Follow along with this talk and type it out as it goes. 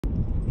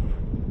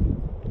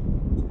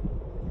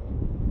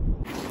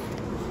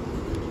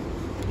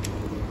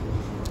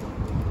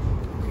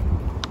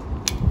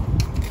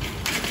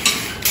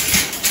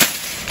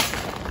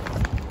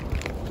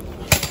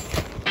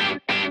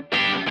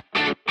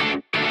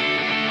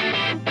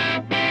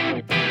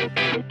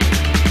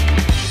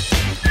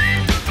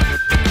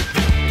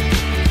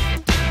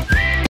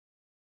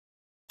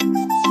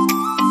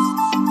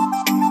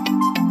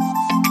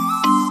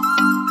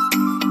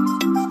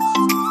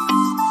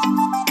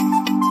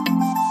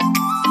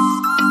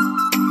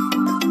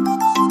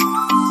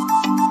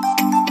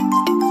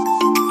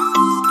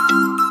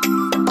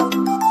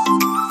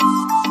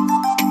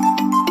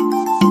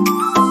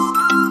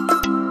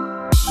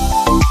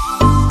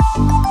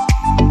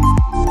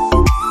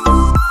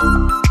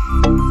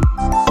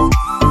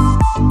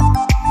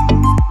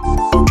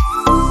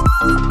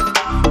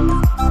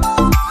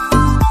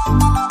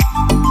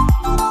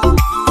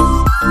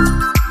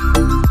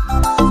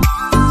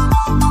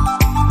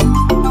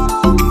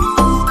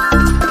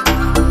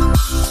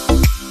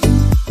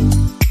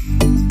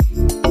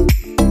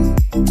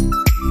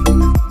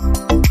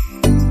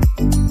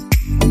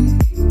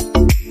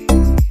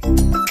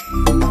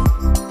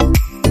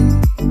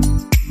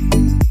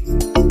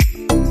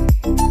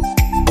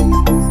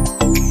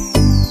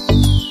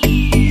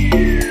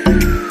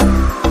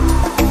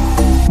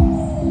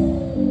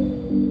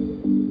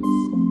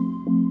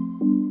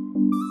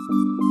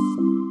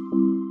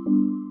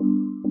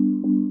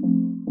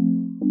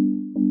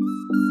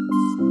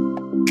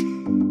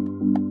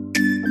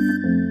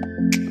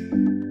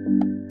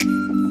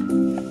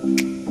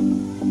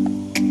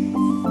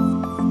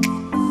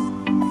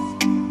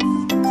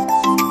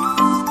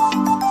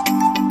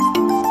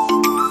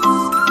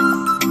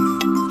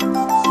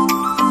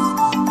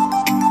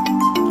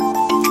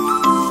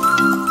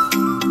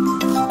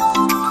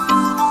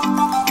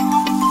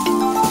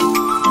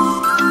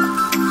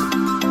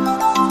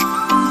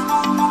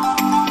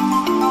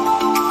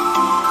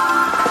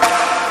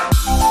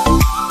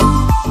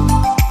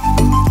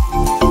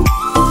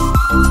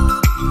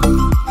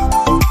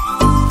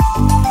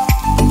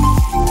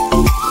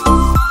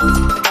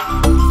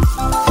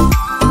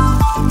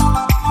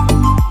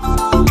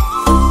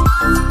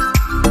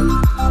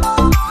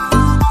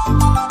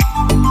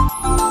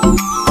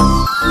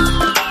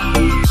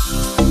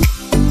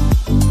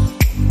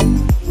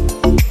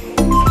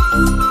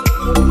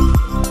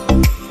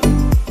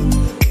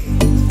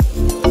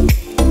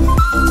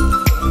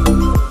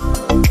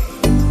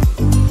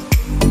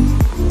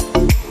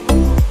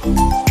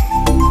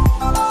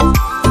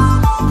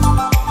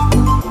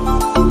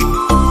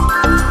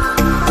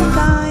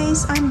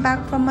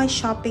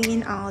shopping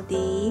in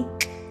Aldi.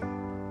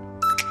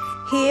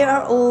 Here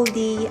are all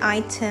the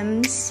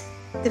items,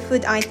 the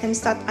food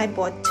items that I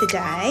bought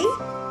today.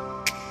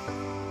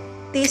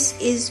 This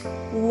is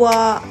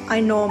what I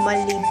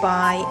normally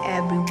buy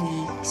every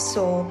week.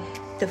 So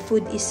the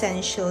food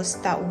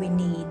essentials that we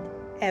need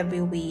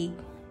every week,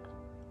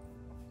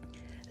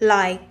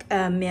 like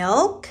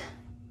milk,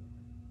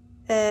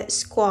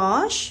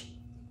 squash,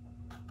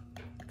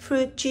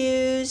 fruit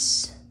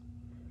juice,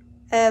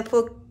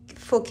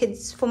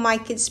 for my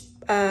kids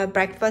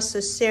breakfast, so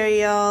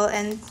cereal,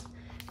 and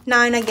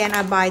now and again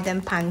I buy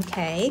them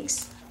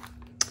pancakes,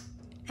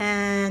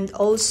 and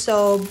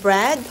also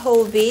bread,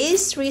 whole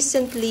wheat.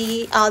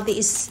 Recently Aldi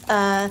is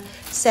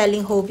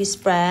selling whole wheat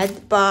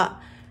bread, but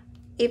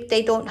if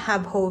they don't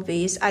have whole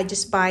wheat, I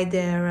just buy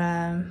their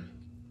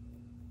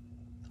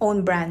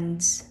own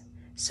brands.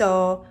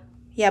 So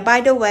yeah, by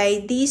the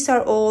way, these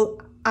are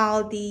all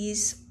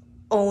Aldi's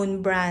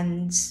own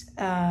brands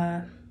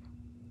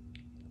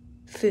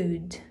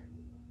food.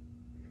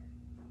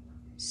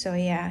 So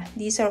yeah,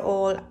 these are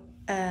all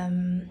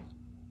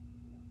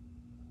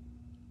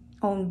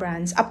own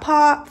brands,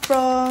 apart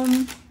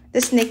from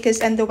the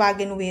Snickers and the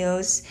wagon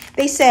wheels.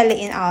 They sell it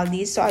in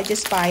Aldi, so I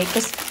just buy it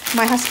because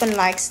my husband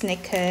likes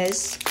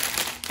Snickers.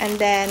 And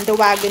then the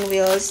wagon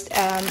wheels,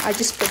 I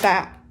just put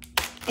that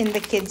in the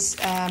kids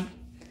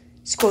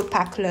school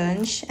pack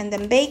lunch. And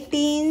then baked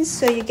beans,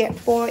 so you get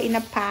 4 in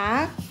a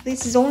pack.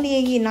 This is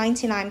only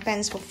 99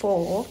 pence for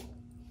 4.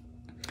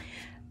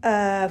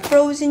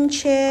 Frozen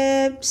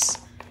chips,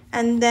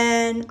 and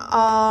then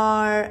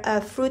our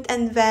fruit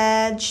and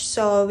veg.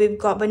 So we've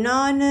got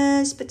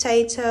bananas,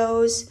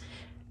 potatoes,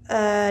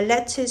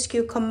 lettuce,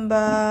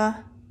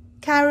 cucumber,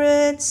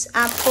 carrots,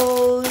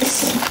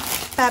 apples,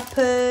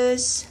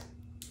 peppers,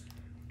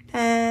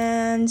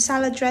 and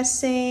salad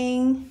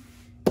dressing,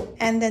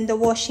 and then the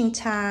washing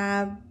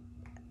tablet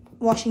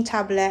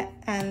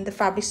and the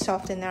fabric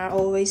softener. I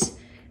always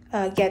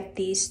get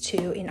these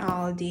two in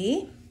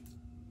Aldi.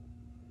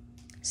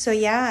 So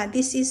yeah,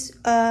 this is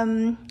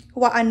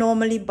what I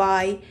normally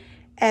buy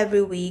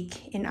every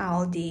week in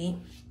Aldi.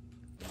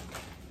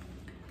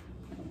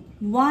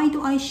 Why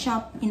do I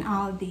shop in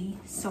Aldi?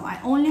 So I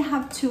only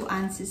have 2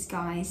 answers,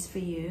 guys, for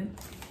you.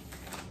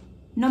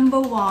 Number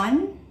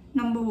one,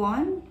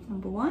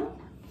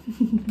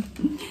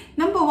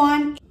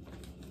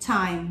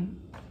 time.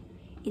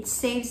 It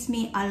saves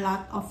me a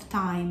lot of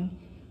time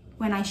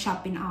when I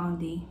shop in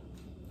Aldi,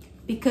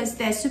 because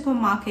their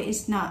supermarket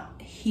is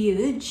not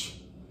huge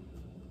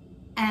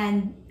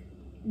and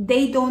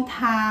they don't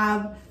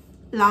have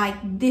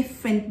like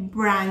different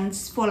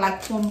brands for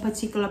like one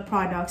particular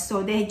product.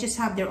 So they just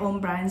have their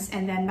own brands,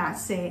 and then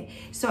that's it.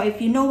 So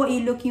if you know what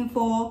you're looking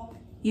for,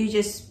 you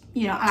just,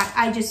 you know,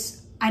 I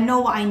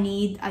know what I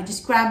need. I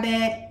just grab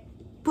it,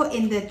 put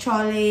in the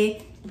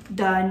trolley,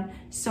 done.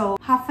 So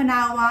half an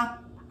hour,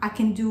 I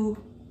can do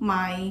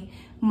my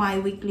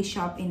weekly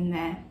shop in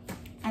there.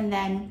 And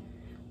then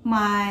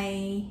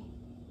my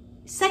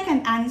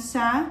second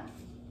answer,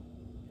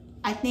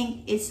 I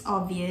think it's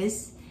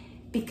obvious,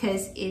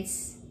 because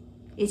it's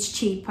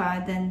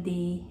cheaper than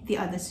the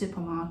other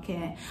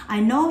supermarket. I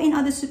know in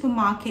other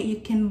supermarket you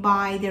can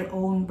buy their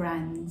own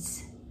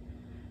brands,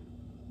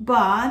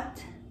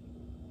 but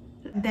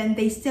then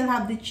they still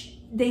have the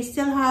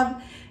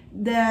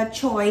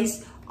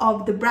choice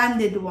of the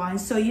branded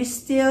ones. So you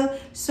still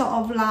sort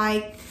of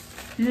like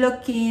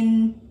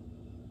looking,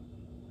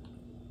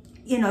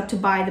 you know, to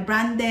buy the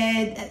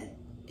branded.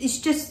 It's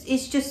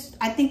just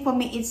I think for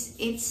me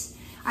it's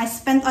I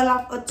spent a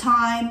lot of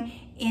time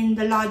in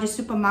the larger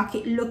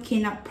supermarket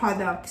looking at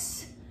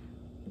products,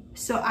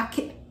 so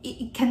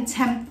it can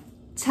tempt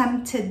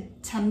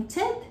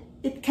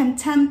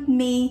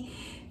me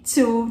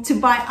to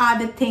buy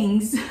other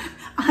things,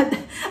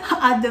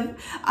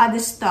 other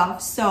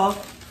stuff. So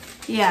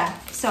yeah,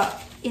 so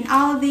in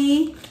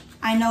Aldi,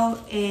 I know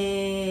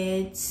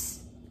it's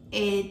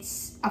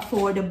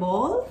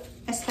affordable,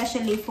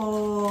 especially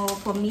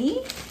for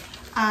me.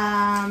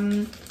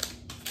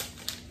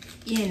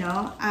 You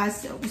know,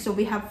 so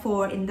we have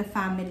 4 in the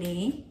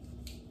family.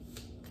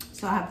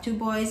 So I have 2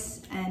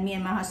 boys and me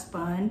and my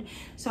husband.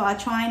 So I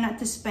try not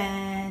to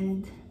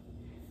spend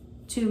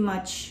too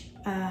much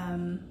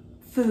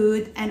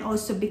food, and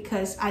also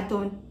because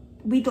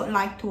we don't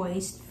like to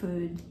waste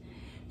food.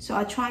 So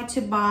I try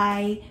to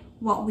buy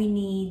what we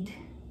need,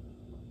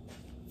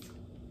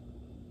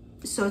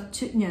 so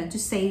to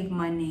save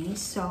money.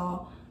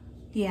 So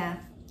yeah,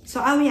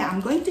 so I'm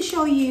going to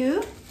show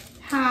you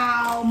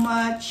how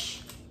much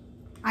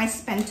I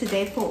spent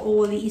today for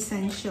all the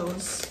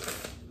essentials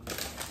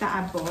that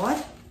I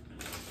bought.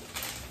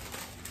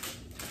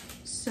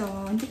 So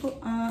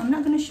I'm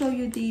not going to show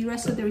you the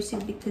rest of the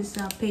receipt because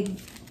I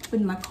paid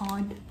with my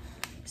card.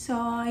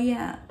 So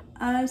yeah,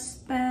 I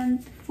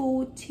spent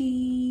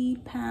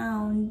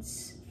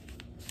 £40.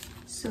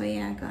 So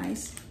yeah,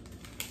 guys,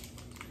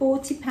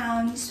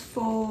 £40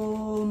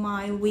 for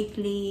my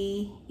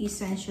weekly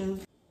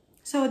essentials.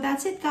 So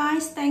that's it,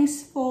 guys.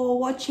 Thanks for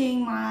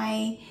watching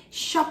my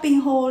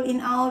shopping haul in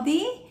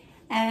Aldi,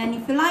 And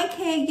if you like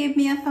it, give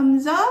me a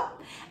thumbs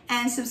up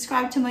and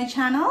subscribe to my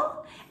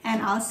channel.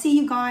 And I'll see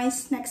you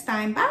guys next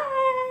time. Bye.